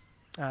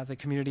 the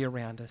community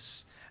around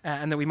us,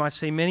 and that we might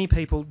see many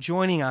people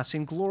joining us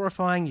in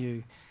glorifying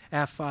you,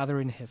 our Father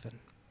in heaven.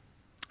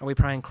 And we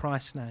pray in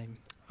Christ's name.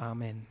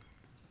 Amen.